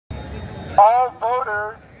all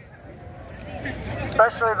voters,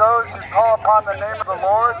 especially those who call upon the name of the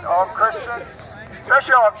Lord, all Christians,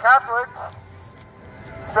 especially all Catholics,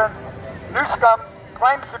 since Newscomb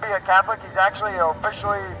claims to be a Catholic, he's actually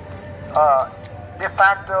officially de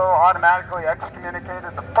facto automatically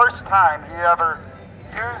excommunicated the first time he ever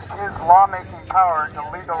used his lawmaking power to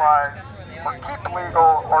legalize or keep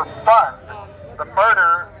legal or fund the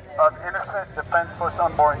murder of innocent, defenseless,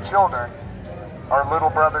 unborn children, our little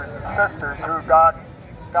brothers and sisters who God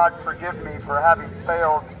forgive me for having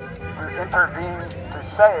failed to intervene, to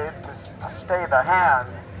save, to stay the hand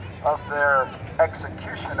of their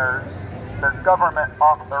executioners, their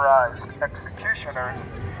government-authorized executioners.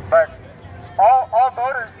 But all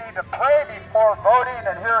voters need to pray before voting,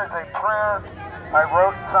 and here is a prayer I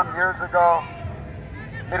wrote some years ago.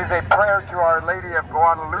 It is a prayer to Our Lady of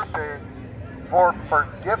Guadalupe for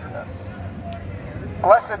forgiveness.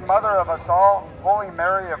 Blessed Mother of us all, Holy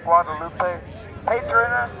Mary of Guadalupe,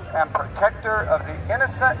 patroness and protector of the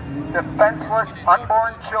innocent, defenseless,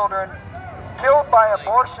 unborn children killed by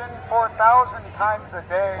abortion 4,000 times a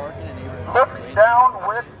day, look down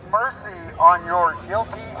with mercy on your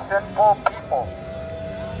guilty, sinful people.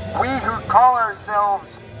 We who call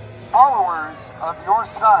ourselves followers of your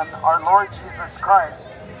Son, our Lord Jesus Christ,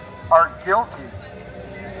 are guilty.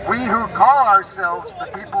 We who call ourselves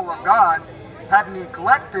the people of God have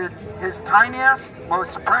neglected his tiniest,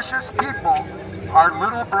 most precious people, our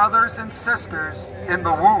little brothers and sisters in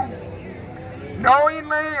the womb.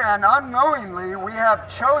 Knowingly and unknowingly, we have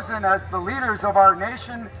chosen as the leaders of our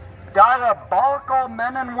nation diabolical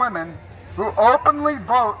men and women who openly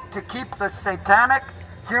vote to keep the satanic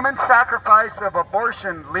human sacrifice of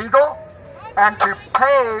abortion legal and to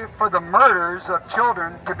pay for the murders of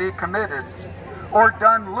children to be committed, or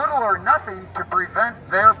done little or nothing to prevent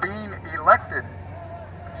their being elected.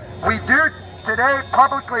 We do today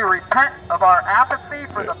publicly repent of our apathy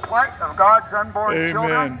for the plight of God's unborn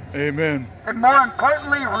children. Amen. And more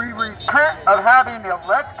importantly, we repent of having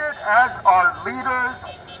elected as our leaders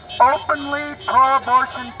openly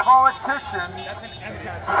pro-abortion politicians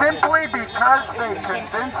simply because they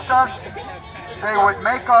convinced us they would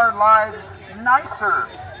make our lives nicer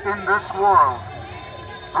in this world.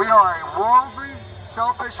 We are a worldly,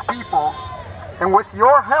 selfish people, and with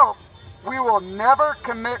your help, we will never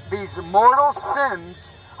commit these mortal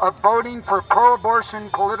sins of voting for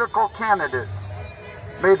pro-abortion political candidates.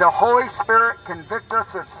 May the Holy Spirit convict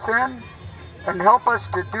us of sin and help us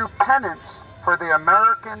to do penance for the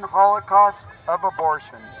American Holocaust of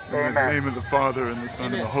abortion. Amen. In the name of the Father, and the Son,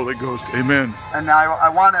 and the Holy Ghost. Amen. And I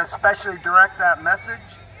want to especially direct that message.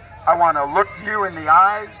 I want to look you in the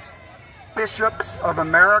eyes, bishops of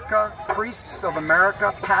America, priests of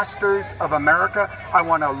America, pastors of America. I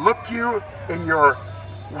want to look you in your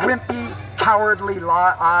wimpy, cowardly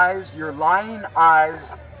eyes, your lying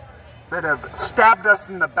eyes that have stabbed us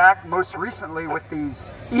in the back most recently with these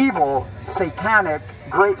evil, satanic,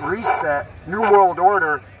 Great Reset, New World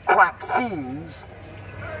Order quackscenes.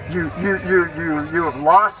 You have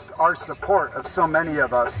lost our support of so many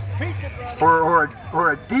of us who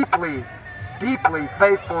are deeply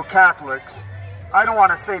faithful Catholics. I don't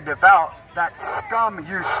want to say devout. That scum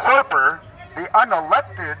usurper, the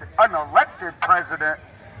unelected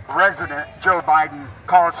resident Joe Biden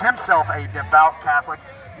calls himself a devout Catholic.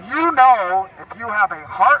 You know, if you have a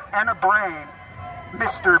heart and a brain,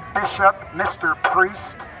 Mr. Bishop, Mr.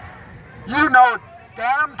 Priest, you know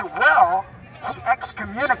damned well he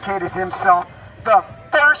excommunicated himself the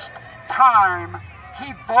first time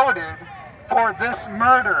he voted for this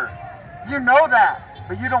murder. You know that,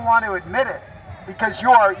 but you don't want to admit it because you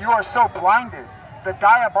are so blinded. The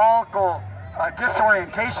diabolical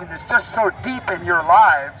disorientation is just so deep in your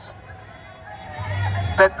lives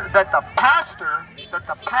that the pastor,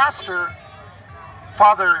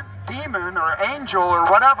 Father Demon or Angel or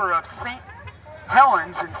whatever of St.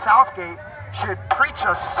 Helens in Southgate should preach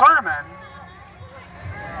a sermon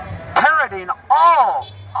parroting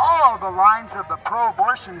all the lines of the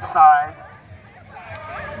pro-abortion side.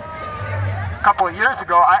 A couple of years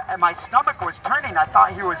ago, my stomach was turning. I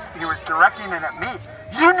thought he was directing it at me.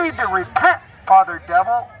 You need to repent, Father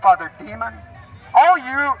Devil, Father Demon. All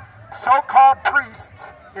you so-called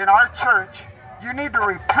priests in our church, you need to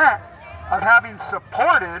repent of having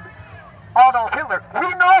supported Adolf Hitler. We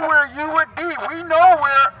know where you would be. We know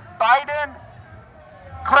where Biden,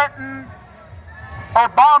 Clinton,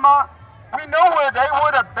 Obama, we know where they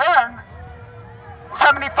would have been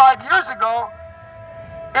 75 years ago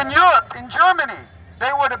in Europe, in Germany.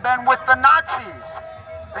 They would have been with the Nazis.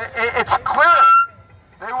 It's clear.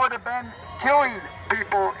 They would have been killing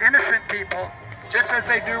people, innocent people, just as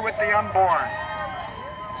they do with the unborn.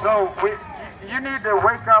 So you need to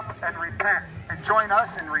wake up and repent and join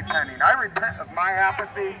us in repenting. I repent of my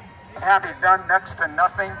apathy, of having done next to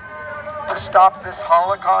nothing to stop this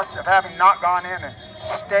Holocaust, of having not gone in and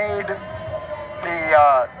stayed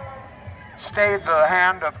the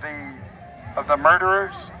hand of the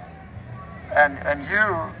murderers. And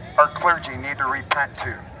you, our clergy, need to repent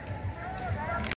too.